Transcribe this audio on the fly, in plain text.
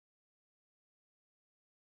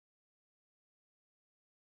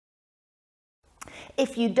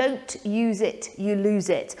If you don't use it, you lose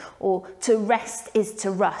it, or to rest is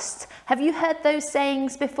to rust. Have you heard those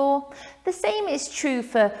sayings before? The same is true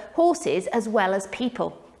for horses as well as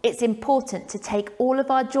people. It's important to take all of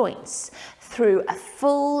our joints through a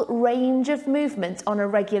full range of movement on a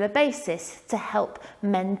regular basis to help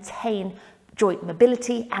maintain joint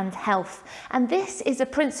mobility and health. And this is a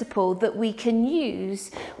principle that we can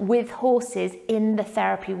use with horses in the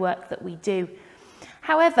therapy work that we do.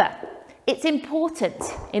 However, it's important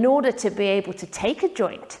in order to be able to take a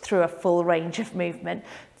joint through a full range of movement,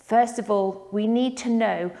 first of all, we need to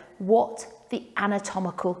know what the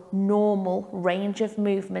anatomical normal range of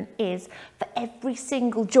movement is for every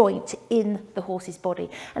single joint in the horse's body.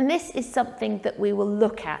 And this is something that we will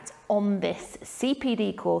look at on this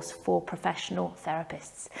CPD course for professional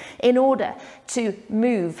therapists. In order to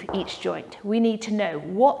move each joint, we need to know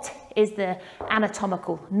what is the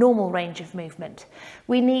anatomical normal range of movement.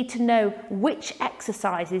 We need to know which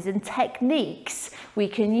exercises and techniques we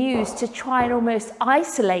can use to try and almost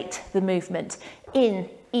isolate the movement in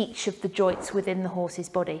each of the joints within the horse's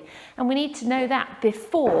body. And we need to know that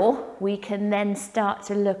before we can then start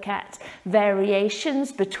to look at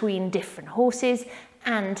variations between different horses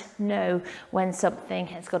and know when something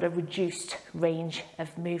has got a reduced range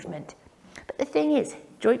of movement. But the thing is,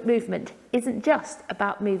 joint movement isn't just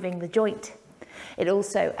about moving the joint. It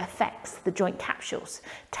also affects the joint capsules,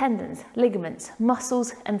 tendons, ligaments,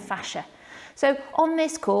 muscles and fascia. So on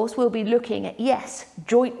this course, we'll be looking at, yes,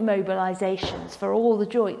 joint mobilisations for all the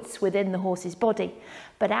joints within the horse's body,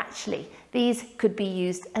 but actually these could be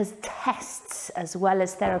used as tests as well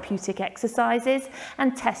as therapeutic exercises,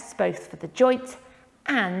 and tests both for the joints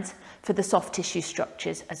and for the soft tissue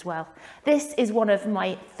structures as well. This is one of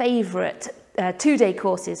my favourite two-day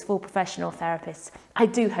courses for professional therapists. I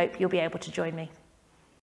do hope you'll be able to join me.